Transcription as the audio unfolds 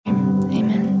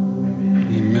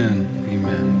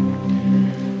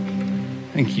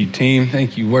Thank you, team.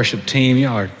 Thank you, worship team.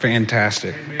 Y'all are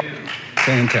fantastic.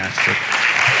 Fantastic.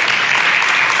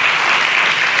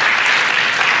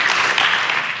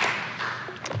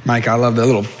 Mike, I love the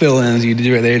little fill-ins you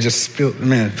do right there.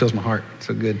 It fills my heart.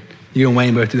 So good. You and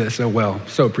Wayne both do that so well.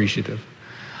 So appreciative.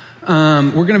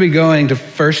 We're going to be going to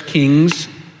 1 Kings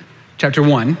chapter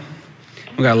 1.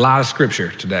 We've got a lot of scripture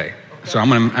today. So I'm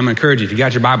going to encourage you, if you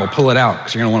got your Bible, pull it out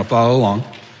because you're going to want to follow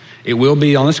along. It will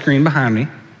be on the screen behind me.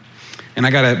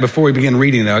 And before we begin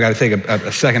reading though, I got to take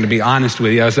a second to be honest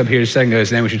with you. I was up here a second ago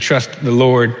saying we should trust the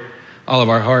Lord, all of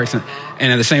our hearts. And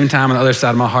at the same time, on the other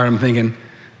side of my heart, I'm thinking,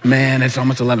 man, it's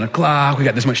almost 11 o'clock. We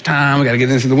got this much time. We got to get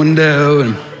this to the window.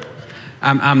 And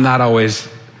I'm not always,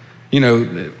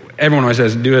 everyone always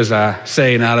says, do as I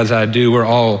say, not as I do. We're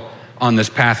all on this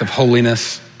path of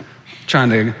holiness,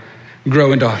 trying to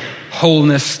grow into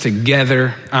wholeness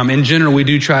together. In general, we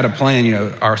do try to plan,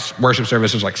 our worship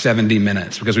service is like 70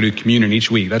 minutes because we do communion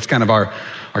each week. That's kind of our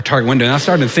target window. And I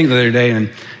started to think the other day, and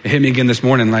it hit me again this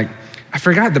morning, like, I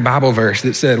forgot the Bible verse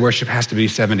that said worship has to be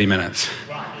 70 minutes.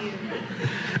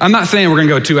 I'm not saying we're going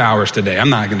to go 2 hours today. I'm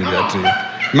not going to do that to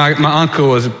you. My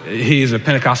uncle he's a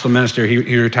Pentecostal minister.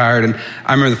 He retired. And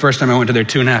I remember the first time I went to their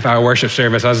 2.5 hour worship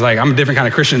service, I was like, I'm a different kind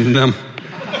of Christian than them.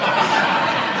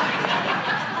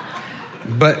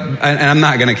 And I'm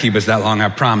not going to keep us that long, I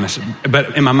promise.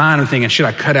 But in my mind, I'm thinking, should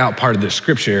I cut out part of this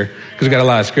scripture? Because we got a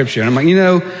lot of scripture. And I'm like,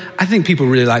 I think people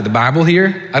really like the Bible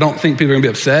here. I don't think people are going to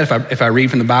be upset if I read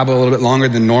from the Bible a little bit longer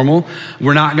than normal.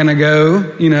 We're not going to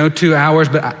go, 2 hours,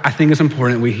 but I think it's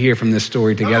important we hear from this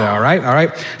story together, all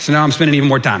right? So now I'm spending even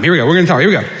more time. Here we go. We're going to talk. Here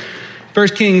we go. 1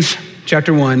 Kings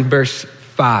chapter 1, verse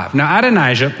 5. Now,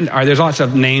 Adonijah, there's lots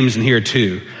of names in here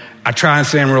too. I try and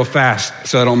say them real fast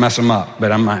so I don't mess them up,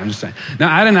 but I'm just saying.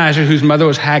 Now, Adonijah, whose mother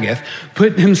was Haggith,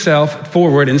 put himself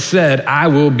forward and said, I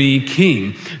will be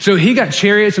king. So he got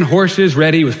chariots and horses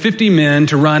ready with 50 men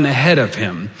to run ahead of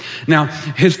him. Now,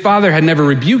 his father had never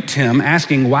rebuked him,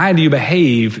 asking, why do you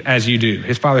behave as you do?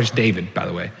 His father's David, by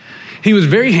the way. He was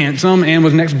very handsome and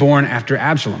was next born after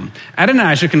Absalom.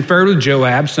 Adonijah conferred with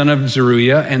Joab, son of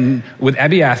Zeruiah, and with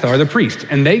Abiathar the priest,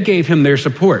 and they gave him their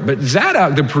support. But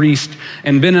Zadok the priest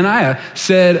and Benaiah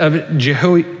said of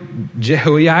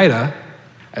Jehoiada,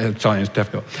 it's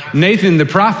difficult, Nathan the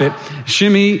prophet,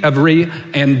 Shimei of Re,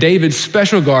 and David's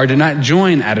special guard did not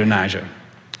join Adonijah.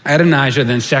 Adonijah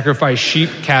then sacrificed sheep,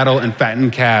 cattle, and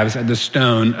fattened calves at the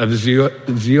stone of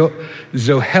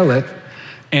Zoheleth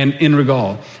and in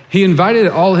Regal. He invited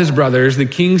all his brothers, the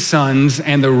king's sons,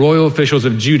 and the royal officials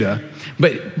of Judah,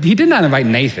 but he did not invite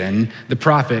Nathan, the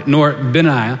prophet, nor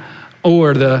Benaiah,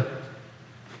 or the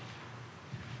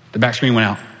back screen went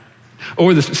out.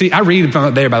 I read from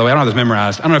up there, by the way. I don't have this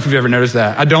memorized. I don't know if you've ever noticed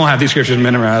that. I don't have these scriptures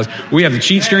memorized. We have the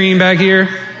cheat screen back here.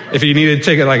 If you need to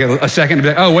take a second to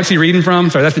be like, what's he reading from?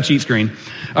 Sorry, that's the cheat screen.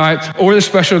 All right, or the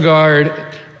special guard,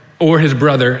 or his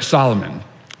brother Solomon.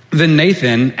 Then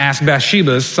Nathan asked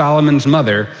Bathsheba, Solomon's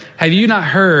mother, have you not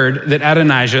heard that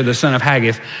Adonijah, the son of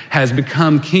Haggith, has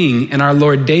become king and our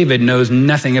Lord David knows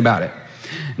nothing about it?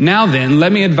 Now then,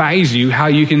 let me advise you how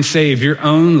you can save your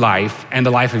own life and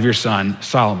the life of your son,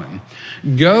 Solomon.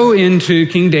 Go into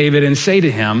King David and say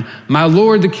to him, my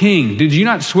Lord the king, did you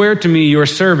not swear to me, your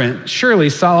servant, surely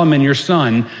Solomon your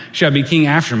son shall be king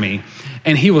after me,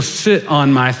 and he will sit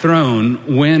on my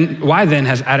throne. Why then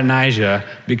has Adonijah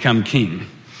become king?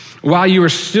 While you are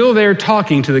still there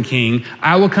talking to the king,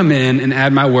 I will come in and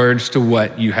add my words to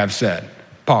what you have said.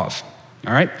 Pause.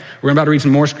 All right? We're about to read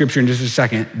some more scripture in just a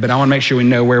second, but I want to make sure we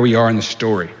know where we are in the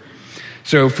story.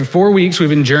 So for 4 weeks, we've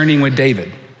been journeying with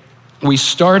David. We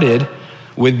started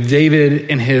with David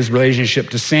and his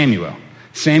relationship to Samuel.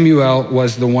 Samuel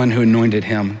was the one who anointed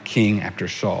him king after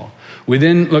Saul. We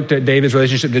then looked at David's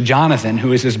relationship to Jonathan,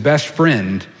 who is his best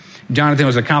friend. Jonathan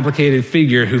was a complicated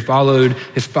figure who followed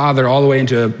his father all the way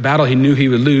into a battle he knew he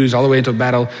would lose, all the way into a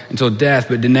battle until death,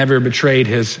 but never betrayed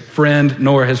his friend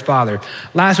nor his father.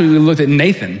 Last week, we looked at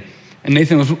Nathan, and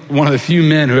Nathan was one of the few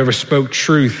men who ever spoke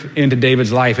truth into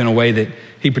David's life in a way that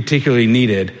he particularly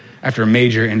needed after a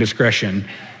major indiscretion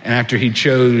and after he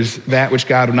chose that which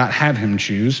God would not have him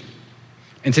choose.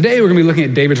 And today, we're going to be looking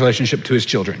at David's relationship to his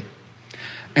children.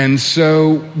 And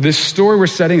so this story we're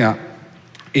setting up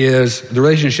is the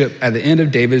relationship at the end of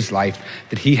David's life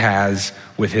that he has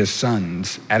with his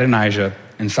sons, Adonijah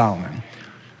and Solomon.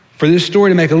 For this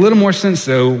story to make a little more sense,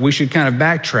 though, we should kind of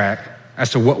backtrack as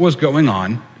to what was going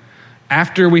on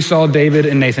after we saw David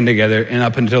and Nathan together and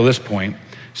up until this point,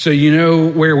 so you know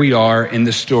where we are in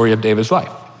the story of David's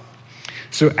life.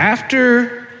 So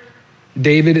after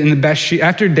David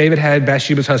had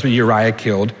Bathsheba's husband Uriah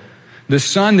killed, the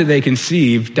son that they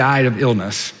conceived died of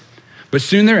illness. But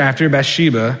soon thereafter,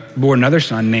 Bathsheba bore another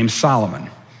son named Solomon.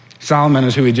 Solomon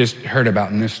is who we just heard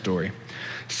about in this story.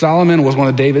 Solomon was one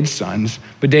of David's sons,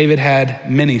 but David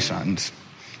had many sons.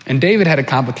 And David had a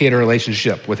complicated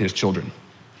relationship with his children.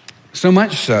 So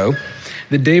much so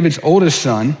that David's oldest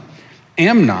son,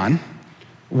 Amnon,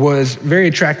 was very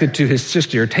attracted to his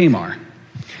sister, Tamar.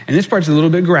 And this part's a little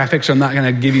bit graphic, so I'm not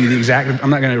going to give you the exact, I'm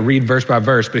not going to read verse by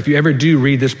verse, but if you ever do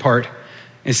read this part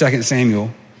in 2 Samuel,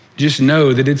 just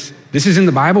know that this is in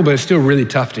the Bible, but it's still really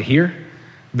tough to hear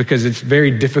because it's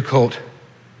very difficult.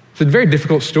 It's a very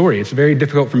difficult story. It's very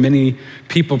difficult for many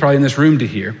people probably in this room to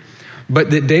hear. But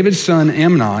that David's son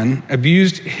Amnon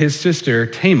abused his sister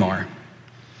Tamar.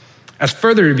 As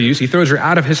further abuse, he throws her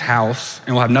out of his house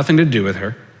and will have nothing to do with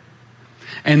her.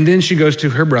 And then she goes to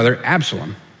her brother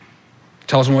Absalom,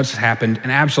 tells him what's happened,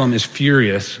 and Absalom is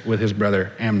furious with his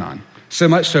brother Amnon. So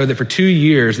much so that for 2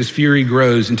 years, this fury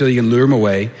grows until he can lure him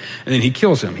away, and then he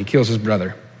kills him. He kills his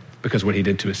brother because of what he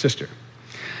did to his sister.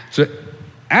 So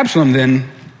Absalom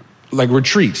then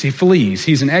retreats, he flees,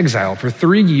 he's in exile. For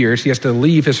 3 years, he has to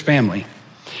leave his family.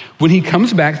 When he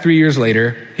comes back 3 years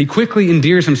later, he quickly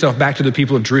endears himself back to the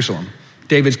people of Jerusalem,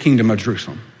 David's kingdom of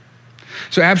Jerusalem.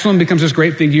 So Absalom becomes this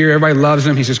great figure. Everybody loves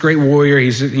him. He's this great warrior.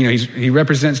 He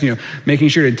represents, making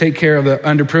sure to take care of the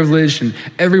underprivileged, and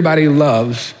everybody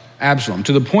loves Absalom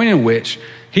to the point in which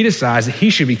he decides that he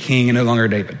should be king and no longer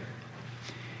David.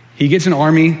 He gets an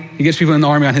army. He gets people in the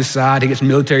army on his side. He gets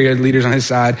military leaders on his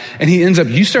side, and he ends up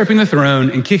usurping the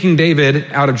throne and kicking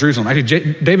David out of Jerusalem.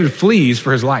 Actually, David flees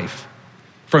for his life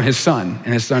from his son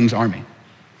and his son's army.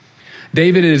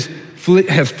 David has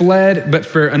fled, but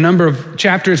for a number of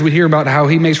chapters, we hear about how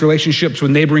he makes relationships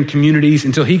with neighboring communities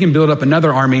until he can build up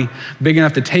another army big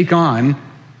enough to take on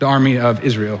the army of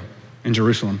Israel in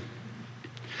Jerusalem.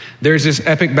 There's this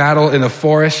epic battle in the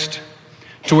forest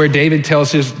to where David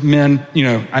tells his men,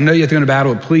 I know you have to go to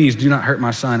battle, but please do not hurt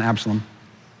my son Absalom.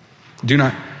 Do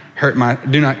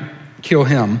not kill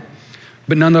him.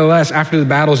 But nonetheless, after the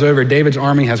battle's over, David's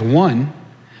army has won,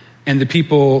 and the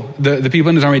people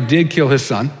in his army did kill his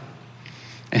son.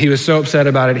 And he was so upset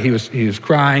about it, he was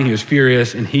crying, he was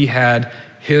furious, and he had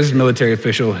his military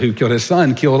official who killed his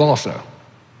son killed also.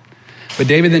 But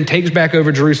David then takes back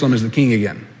over Jerusalem as the king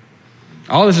again.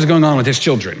 All this is going on with his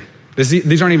children.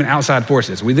 These aren't even outside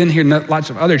forces. We then hear lots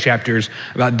of other chapters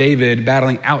about David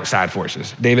battling outside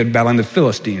forces. David battling the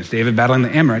Philistines, David battling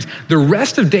the Amorites. The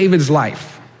rest of David's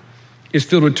life is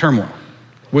filled with turmoil,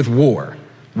 with war,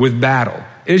 with battle.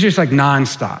 It's just like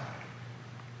nonstop.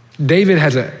 David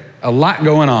has a lot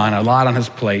going on, a lot on his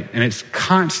plate, and it's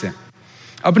constant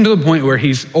up until the point where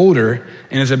he's older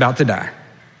and is about to die.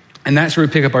 And that's where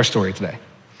we pick up our story today.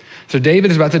 So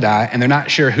David is about to die, and they're not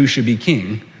sure who should be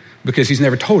king because he's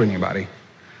never told anybody.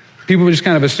 People just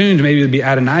kind of assumed maybe it would be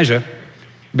Adonijah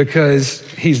because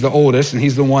he's the oldest and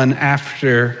he's the one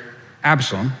after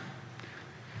Absalom.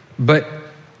 But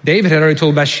David had already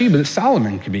told Bathsheba that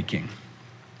Solomon could be king.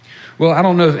 Well, I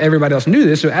don't know if everybody else knew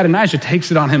this, so Adonijah takes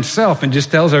it on himself and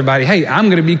just tells everybody, hey, I'm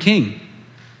going to be king.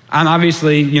 I'm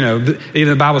obviously, even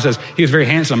the Bible says he was very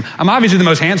handsome. I'm obviously the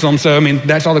most handsome, so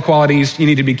that's all the qualities you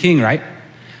need to be king, right?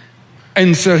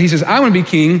 And so he says, I want to be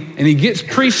king, and he gets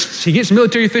priests, he gets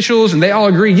military officials, and they all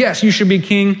agree, yes, you should be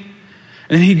king.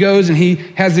 And then he goes and he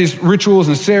has these rituals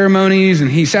and ceremonies,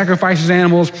 and he sacrifices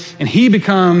animals, and he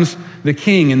becomes the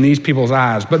king in these people's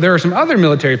eyes. But there are some other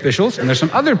military officials, and there's some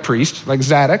other priests, like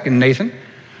Zadok and Nathan,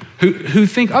 who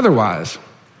think otherwise.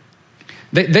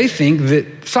 They think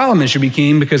that Solomon should be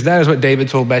king because that is what David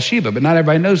told Bathsheba, but not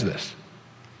everybody knows this.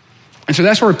 And so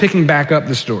that's where we're picking back up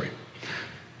the story.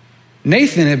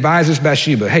 Nathan advises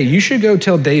Bathsheba, hey, you should go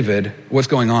tell David what's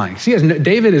going on. See,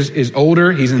 David is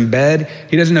older, he's in bed,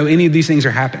 he doesn't know any of these things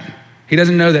are happening. He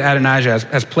doesn't know that Adonijah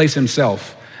has placed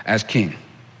himself as king.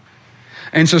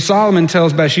 And so Solomon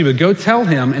tells Bathsheba, go tell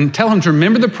him and tell him to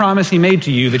remember the promise he made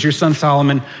to you that your son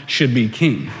Solomon should be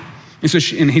king. And so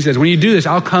he says, when you do this,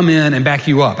 I'll come in and back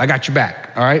you up. I got your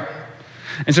back, all right?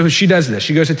 And so she does this.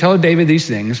 She goes to tell David these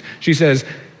things. She says,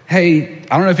 hey,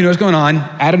 I don't know if you know what's going on.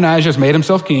 Adonijah has made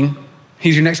himself king.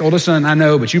 He's your next oldest son, I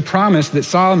know, but you promised that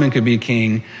Solomon could be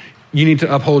king. You need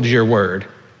to uphold your word.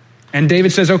 And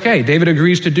David says, okay. David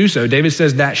agrees to do so. David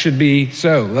says that should be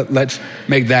so. Let's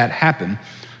make that happen.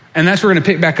 And that's where we're going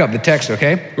to pick back up the text,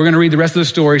 okay? We're going to read the rest of the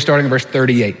story starting in verse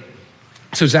 38.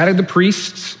 So Zadok the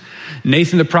priests,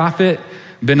 Nathan the prophet,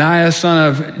 Benaiah son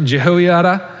of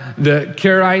Jehoiada, the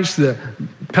Kerites, the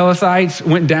Pelethites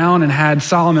went down and had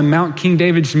Solomon mount King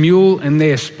David's mule, and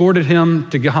they escorted him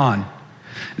to Gihon.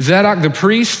 Zadok the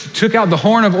priest took out the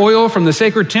horn of oil from the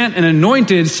sacred tent and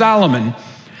anointed Solomon.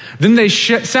 Then they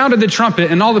sounded the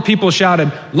trumpet, and all the people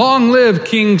shouted, "Long live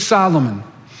King Solomon."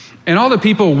 And all the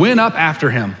people went up after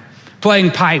him,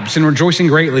 playing pipes and rejoicing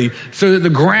greatly, so that the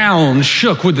ground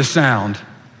shook with the sound.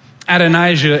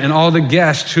 Adonijah and all the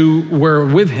guests who were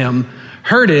with him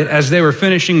heard it as they were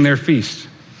finishing their feast.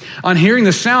 On hearing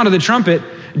the sound of the trumpet,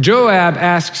 Joab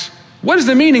asks, "What is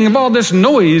the meaning of all this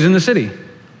noise in the city?"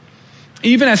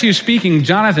 Even as he was speaking,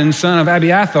 Jonathan, son of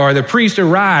Abiathar, the priest,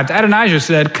 arrived. Adonijah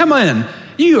said, "Come in,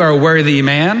 you are a worthy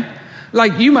man.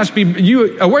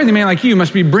 A worthy man like you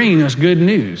must be bringing us good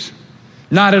news."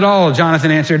 "Not at all," Jonathan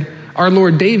answered. "Our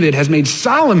Lord David has made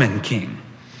Solomon king.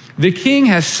 The king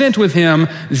has sent with him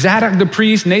Zadok the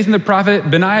priest, Nathan the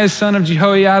prophet, Benaiah son of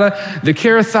Jehoiada, the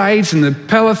Kerethites and the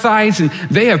Pelethites, and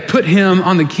they have put him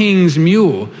on the king's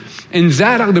mule. And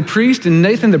Zadok the priest and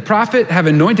Nathan the prophet have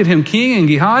anointed him king in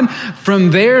Gihon.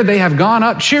 From there they have gone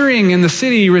up cheering, and the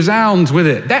city resounds with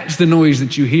it. That's the noise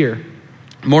that you hear.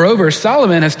 Moreover,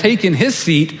 Solomon has taken his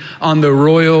seat on the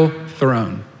royal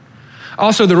throne.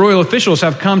 Also, the royal officials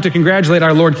have come to congratulate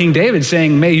our Lord King David,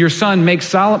 saying, may your God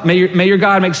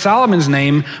make Solomon's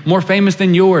name more famous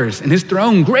than yours, and his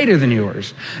throne greater than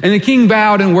yours." And the king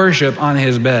bowed in worship on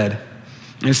his bed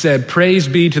and said, "Praise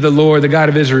be to the Lord, the God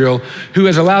of Israel, who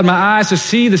has allowed my eyes to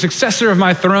see the successor of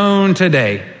my throne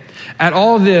today." At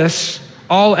all this,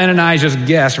 all Adonijah's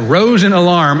guests rose in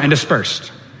alarm and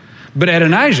dispersed. But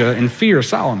Adonijah, in fear of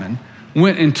Solomon,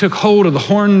 went and took hold of the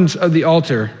horns of the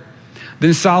altar.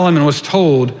 Then Solomon was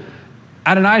told,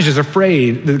 Adonijah is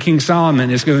afraid that King Solomon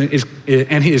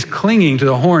and he is clinging to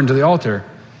the horns of the altar.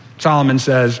 Solomon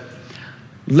says,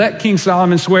 let King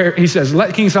Solomon swear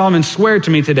to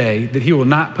me today that he will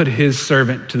not put his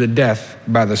servant to the death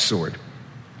by the sword.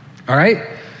 All right?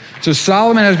 So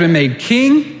Solomon has been made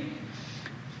king.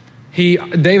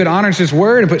 David honors his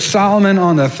word and puts Solomon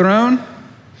on the throne.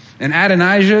 And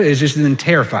Adonijah is just then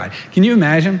terrified. Can you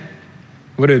imagine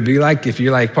what it would be like if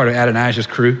you're like part of Adonijah's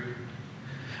crew?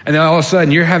 And then all of a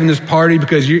sudden you're having this party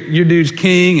because your dude's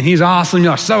king and he's awesome.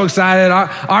 You're so excited.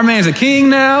 Our man's a king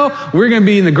now. We're going to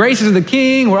be in the graces of the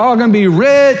king. We're all going to be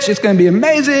rich. It's going to be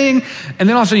amazing. And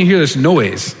then all of a sudden you hear this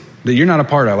noise that you're not a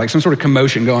part of, like some sort of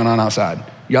commotion going on outside.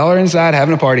 Y'all are inside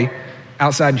having a party.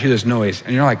 Outside you hear this noise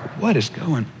and you're like, what is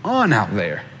going on out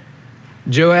there?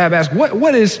 Joab asks,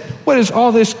 what is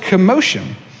all this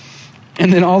commotion?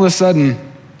 And then all of a sudden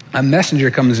a messenger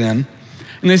comes in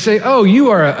and they say, oh, you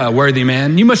are a worthy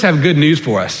man. You must have good news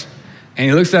for us. And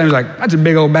he looks at him and he's like, that's a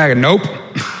big old bag of nope.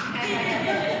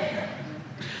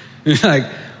 He's like,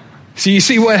 so you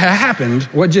see what happened?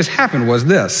 What just happened was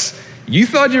this. You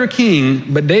thought you were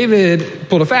king, but David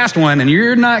pulled a fast one and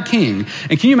you're not king.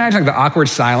 And can you imagine like the awkward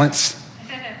silence?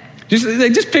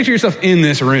 Just picture yourself in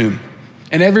this room.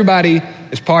 And everybody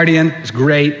is partying, it's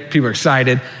great, people are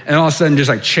excited, and all of a sudden just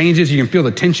like changes, you can feel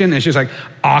the tension, and it's just like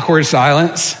awkward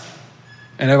silence.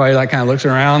 And everybody like kind of looks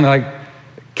around, they're like,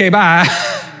 okay, bye,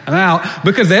 I'm out.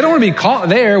 Because they don't want to be caught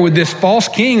there with this false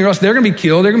king, or else they're going to be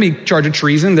killed, they're going to be charged with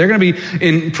treason, they're going to be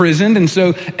imprisoned, and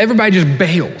so everybody just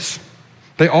bails.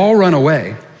 They all run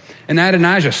away. And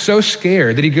Adonijah is so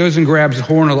scared that he goes and grabs the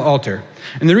horn of the altar.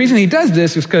 And the reason he does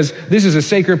this is because this is a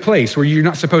sacred place where you're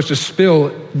not supposed to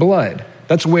spill blood.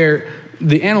 That's where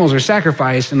the animals are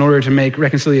sacrificed in order to make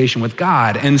reconciliation with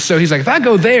God. And so he's like, if I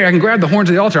go there, I can grab the horns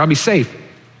of the altar, I'll be safe.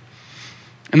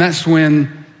 And that's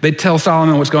when they tell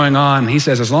Solomon what's going on. He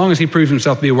says, as long as he proves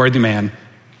himself to be a worthy man,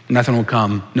 nothing will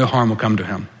come, no harm will come to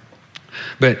him.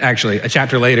 But actually, a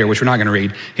chapter later, which we're not going to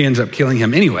read, he ends up killing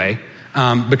him anyway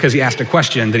because he asked a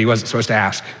question that he wasn't supposed to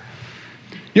ask.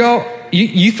 Y'all,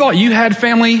 you thought you had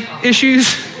family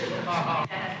issues?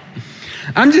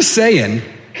 I'm just saying.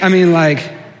 I mean,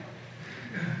 like,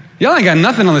 y'all ain't got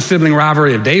nothing on the sibling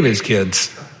rivalry of David's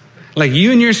kids. Like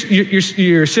you and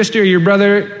your sister, your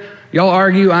brother, y'all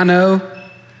argue, I know.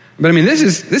 But I mean, this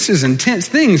is intense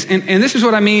things. And this is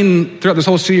what I mean throughout this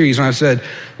whole series when I've said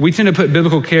we tend to put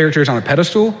biblical characters on a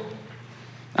pedestal.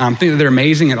 Think that they're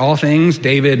amazing at all things.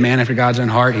 David, man after God's own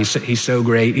heart, he's so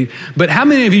great. But how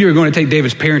many of you are going to take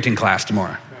David's parenting class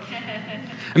tomorrow?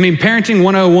 I mean, Parenting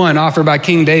 101 offered by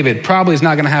King David probably is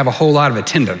not going to have a whole lot of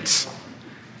attendance.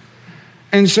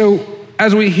 And so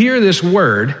as we hear this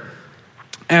word,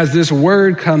 as this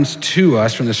word comes to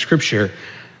us from the scripture,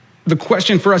 the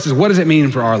question for us is, what does it mean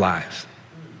for our lives?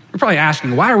 We're probably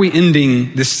asking, why are we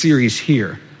ending this series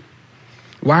here?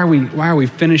 Why are we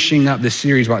finishing up this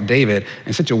series about David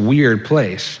in such a weird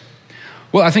place?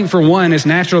 Well, I think for one, it's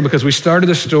natural because we started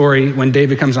the story when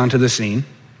David comes onto the scene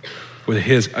with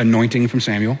his anointing from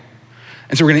Samuel.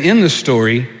 And so we're going to end the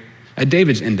story at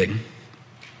David's ending.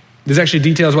 There's actually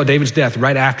details about David's death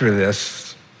right after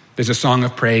this There's a song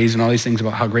of praise and all these things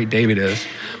about how great David is.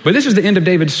 But this is the end of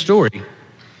David's story.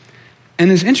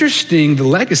 And it's interesting the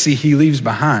legacy he leaves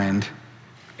behind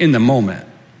in the moment.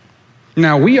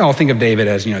 Now, we all think of David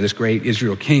as, this great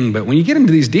Israel king, but when you get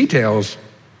into these details,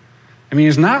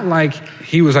 it's not like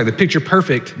he was like the picture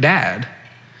perfect dad.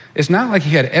 It's not like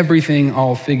he had everything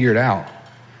all figured out.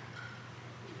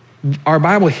 Our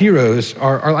Bible heroes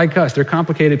are like us. They're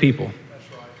complicated people.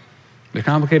 That's right. They're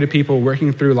complicated people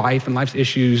working through life and life's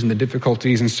issues and the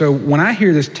difficulties. And so when I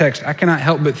hear this text, I cannot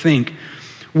help but think,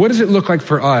 what does it look like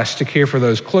for us to care for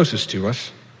those closest to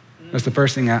us? That's the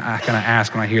first thing I kind of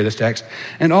ask when I hear this text.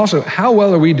 And also, how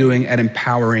well are we doing at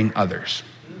empowering others?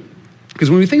 Because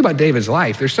when we think about David's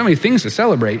life, there's so many things to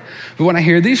celebrate. But when I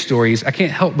hear these stories, I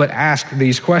can't help but ask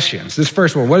these questions. This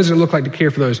first one, what does it look like to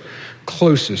care for those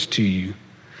closest to you?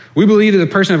 We believe that the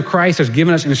person of Christ has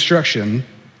given us instruction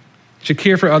to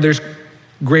care for others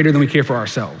greater than we care for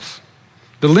ourselves.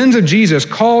 The lens of Jesus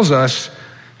calls us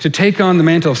to take on the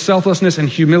mantle of selflessness and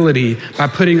humility by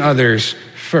putting others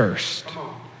first.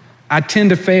 I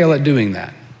tend to fail at doing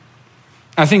that.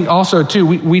 I think also, too,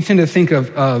 we tend to think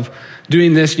of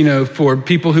doing this, for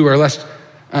people who are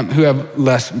who have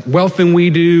less wealth than we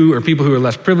do, or people who are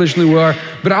less privileged than we are.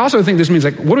 But I also think this means,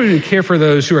 what do we care for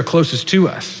those who are closest to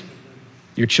us?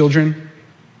 Your children,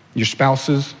 your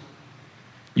spouses,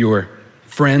 your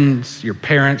friends, your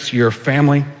parents, your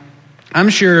family. I'm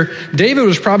sure David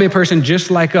was probably a person just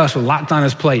like us with lots on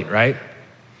his plate, right?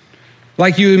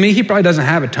 Like you and me, he probably doesn't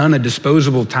have a ton of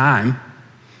disposable time.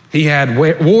 He had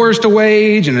wars to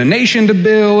wage and a nation to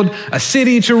build, a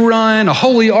city to run, a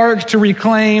holy ark to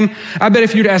reclaim. I bet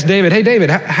if you'd ask David, hey, David,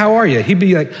 how are you? He'd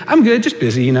be like, I'm good, just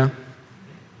busy, You know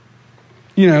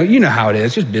how it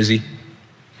is, just busy.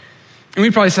 And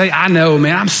we'd probably say, I know,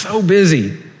 man, I'm so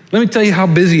busy. Let me tell you how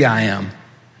busy I am.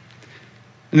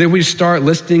 And then we'd start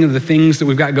listing of the things that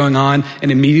we've got going on,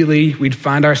 and immediately we'd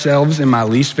find ourselves in my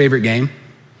least favorite game.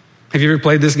 Have you ever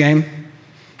played this game?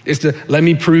 It's the let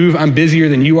me prove I'm busier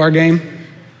than you are game.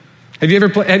 Have you ever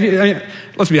played?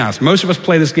 Let's be honest. Most of us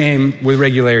play this game with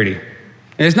regularity.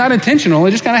 And it's not intentional.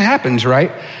 It just kind of happens,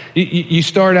 right? You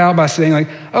start out by saying like,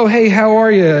 oh, hey, how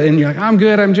are you? And you're like, I'm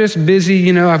good. I'm just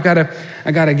busy. I've got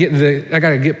to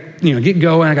get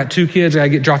going. I got 2 kids. I got to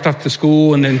get dropped off to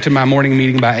school and then to my morning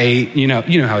meeting by 8. You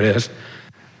know how it is.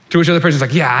 To which other person's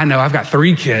like, yeah, I know. I've got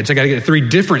 3 kids. I got to get to 3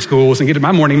 different schools and get to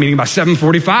my morning meeting by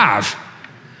 7:45.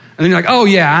 And then you're like, oh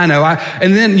yeah, I know.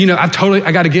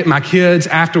 I got to get my kids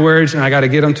afterwards, and I got to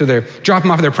get them drop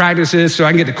them off at their practices so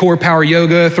I can get to core power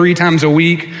yoga 3 times a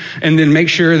week, and then make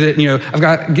sure that, I've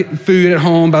got to get food at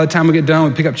home by the time we get done.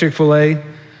 We pick up Chick-fil-A.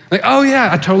 Like, oh yeah,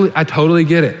 I totally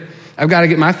get it. I've got to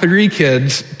get my 3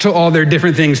 kids to all their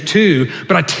different things too,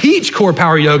 but I teach core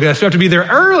power yoga, so I have to be there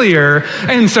earlier.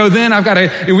 And so then we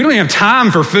don't even have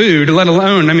time for food, let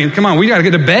alone, come on, we got to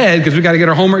get to bed because we got to get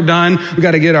our homework done. We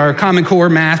got to get our Common Core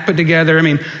math put together.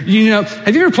 Have you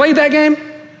ever played that game?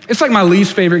 It's like my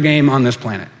least favorite game on this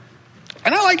planet.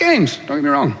 And I like games, don't get me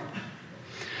wrong.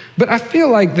 But I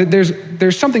feel like that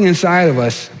there's something inside of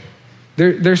us.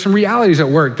 There's some realities at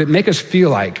work that make us feel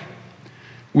like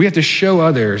we have to show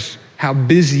others how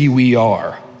busy we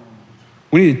are.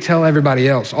 We need to tell everybody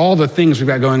else all the things we've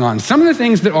got going on. Some of the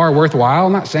things that are worthwhile,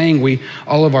 I'm not saying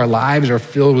all of our lives are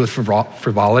filled with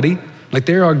frivolity. Like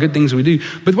there are good things we do.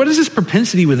 But what is this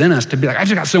propensity within us to be like, I've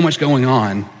just got so much going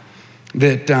on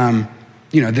that,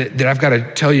 that I've got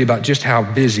to tell you about just how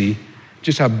busy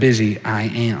I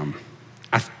am.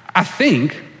 I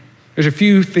think there's a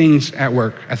few things at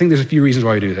work. I think there's a few reasons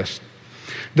why we do this.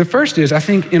 The first is, I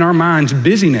think in our minds,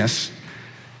 busyness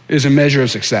is a measure of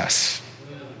success.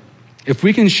 If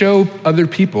we can show other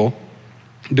people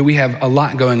that we have a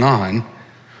lot going on,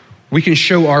 we can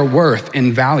show our worth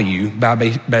and value by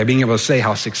being able to say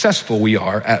how successful we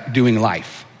are at doing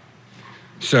life.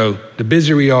 So the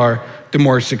busier we are, the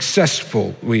more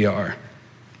successful we are.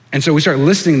 And so we start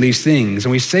listing these things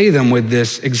and we say them with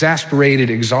this exasperated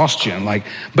exhaustion,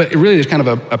 but really there's kind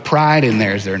of a pride in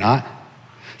there, is there not?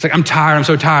 It's like, I'm tired, I'm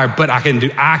so tired, but I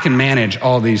can manage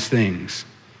all these things.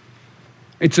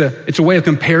 It's a way of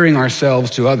comparing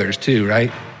ourselves to others too,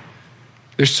 right?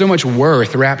 There's so much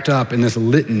worth wrapped up in this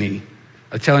litany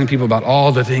of telling people about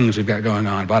all the things we've got going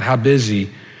on, about how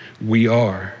busy we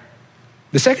are.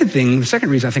 The second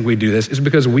reason I think we do this is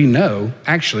because we know,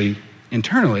 actually,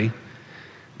 internally,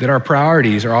 that our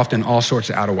priorities are often all sorts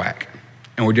of out of whack,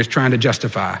 and we're just trying to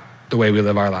justify the way we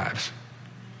live our lives.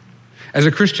 As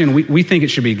a Christian, we think it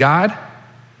should be God,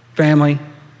 family,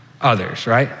 others,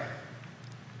 right?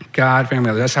 God, family,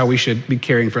 others. That's how we should be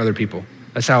caring for other people.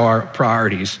 That's how our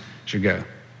priorities should go.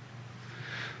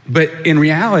 But in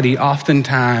reality,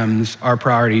 oftentimes our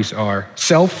priorities are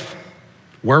self,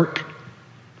 work,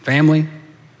 family,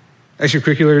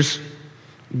 extracurriculars,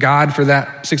 God for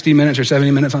that 60 minutes or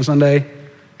 70 minutes on Sunday,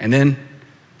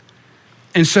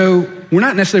 and so we're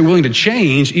not necessarily willing to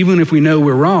change, even if we know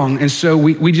we're wrong. And so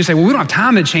we just say, well, we don't have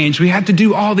time to change. We have to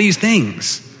do all these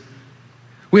things.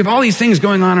 We have all these things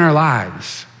going on in our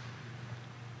lives.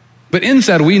 But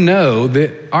inside, we know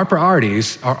that our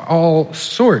priorities are all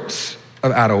sorts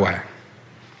of out of whack.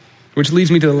 Which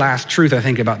leads me to the last truth, I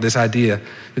think, about this idea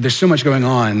that there's so much going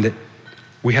on that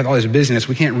we have all this busyness.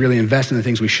 We can't really invest in the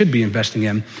things we should be investing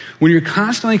in. When you're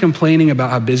constantly complaining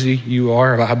about how busy you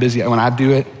are, about how busy when I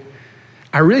do it,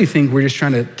 I really think we're just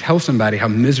trying to tell somebody how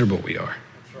miserable we are.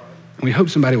 And we hope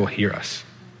somebody will hear us.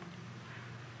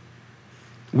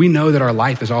 We know that our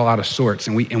life is all out of sorts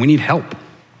and we need help.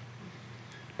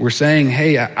 We're saying,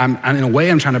 hey, I'm in a way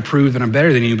I'm trying to prove that I'm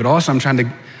better than you, but also I'm trying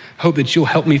to hope that you'll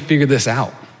help me figure this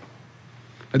out.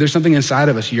 But there's something inside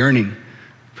of us yearning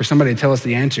for somebody to tell us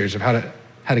the answers of how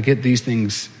to get these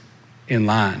things in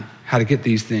line, how to get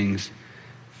these things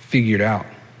figured out.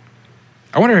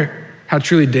 I wonder how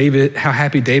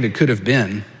happy David could have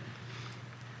been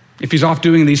if he's off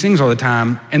doing these things all the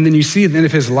time, and then you see at the end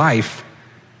of his life,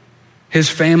 his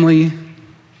family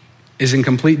is in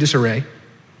complete disarray.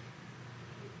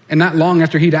 And not long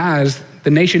after he dies,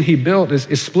 the nation he built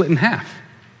is split in half.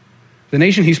 The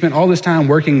nation he spent all this time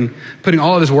working, putting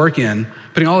all of his work in,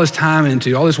 putting all his time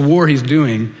into, all this war he's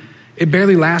doing, it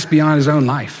barely lasts beyond his own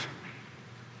life.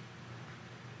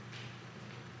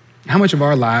 How much of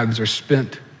our lives are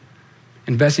spent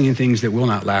investing in things that will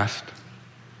not last,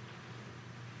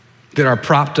 that are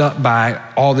propped up by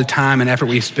all the time and effort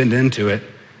we spend into it?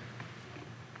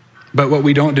 But what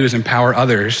we don't do is empower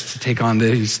others to take on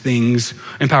these things,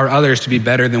 empower others to be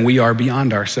better than we are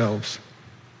beyond ourselves.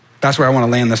 That's where I want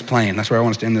to land this plane. That's where I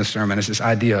want to end this sermon, is this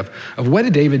idea of what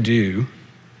did David do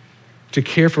to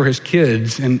care for his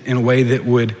kids in a way that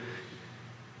would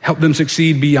help them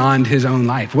succeed beyond his own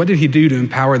life? What did he do to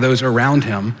empower those around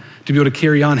him to be able to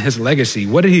carry on his legacy?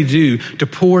 What did he do to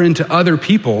pour into other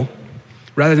people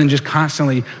rather than just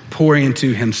constantly pouring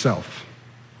into himself?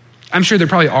 I'm sure there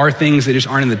probably are things that just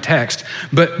aren't in the text,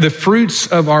 but the fruits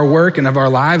of our work and of our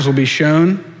lives will be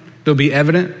shown. They'll be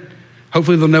evident.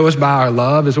 Hopefully they'll know us by our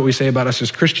love, is what we say about us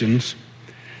as Christians.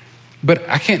 But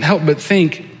I can't help but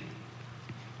think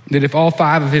that if all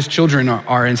 5 of his children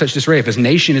are in such disarray, if his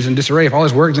nation is in disarray, if all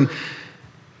his work is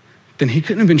then he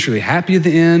couldn't have been truly happy at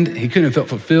the end. He couldn't have felt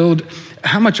fulfilled.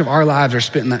 How much of our lives are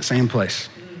spent in that same place?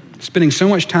 Spending so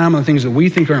much time on the things that we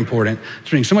think are important,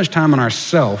 spending so much time on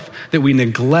ourselves that we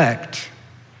neglect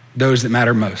those that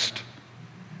matter most.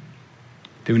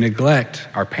 Do we neglect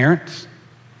our parents,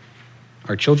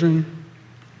 our children,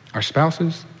 our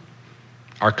spouses,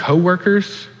 our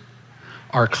coworkers,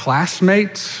 our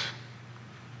classmates?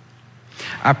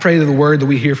 I pray that the word that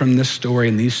we hear from this story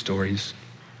and these stories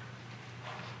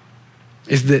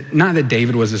is that not that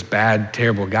David was this bad,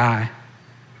 terrible guy,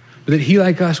 but that he,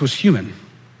 like us, was human.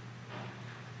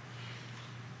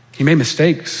 He made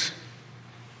mistakes.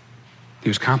 He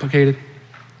was complicated.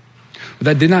 But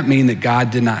that did not mean that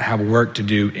God did not have work to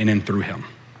do in and through him.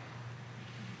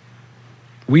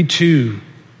 We too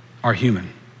are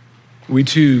human. We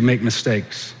too make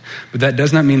mistakes. But that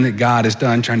does not mean that God is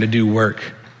done trying to do work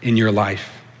in your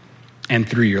life and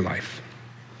through your life.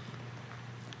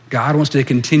 God wants to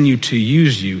continue to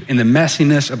use you in the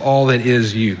messiness of all that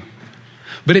is you.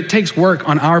 But it takes work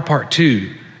on our part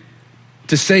too,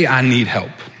 to say I need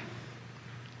help,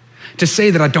 to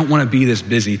say that I don't want to be this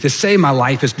busy, to say my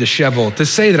life is disheveled, to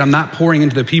say that I'm not pouring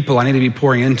into the people I need to be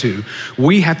pouring into.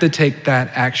 We have to take that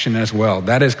action as well.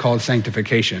 That is called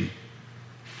sanctification.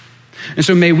 And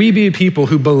so may we be a people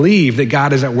who believe that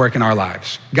God is at work in our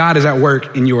lives. God is at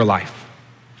work in your life.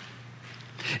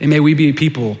 And may we be a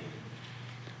people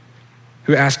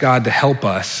who ask God to help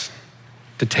us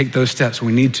to take those steps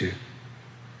we need to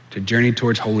journey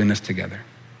towards holiness together.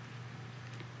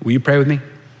 Will you pray with me?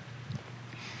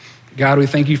 God, we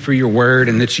thank you for your word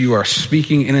and that you are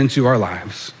speaking into our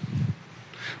lives.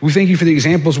 We thank you for the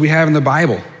examples we have in the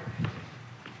Bible.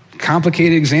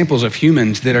 Complicated examples of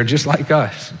humans that are just like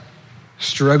us,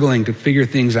 struggling to figure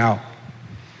things out,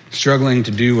 struggling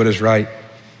to do what is right,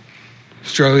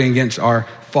 struggling against our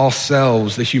false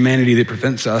selves, the humanity that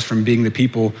prevents us from being the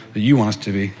people that you want us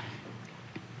to be.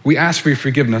 We ask for your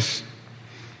forgiveness.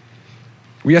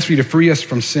 We ask for you to free us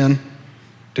from sin,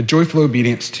 to joyful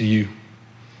obedience to you.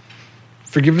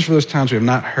 Forgive us for those times we have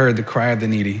not heard the cry of the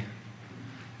needy.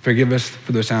 Forgive us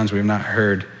for those times we have not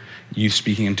heard you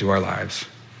speaking into our lives.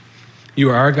 You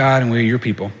are our God and we are your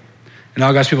people. And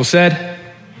all God's people said,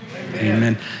 Amen.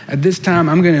 Amen. At this time,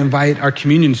 I'm going to invite our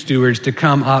communion stewards to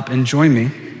come up and join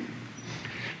me.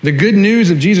 The good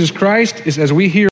news of Jesus Christ is as we hear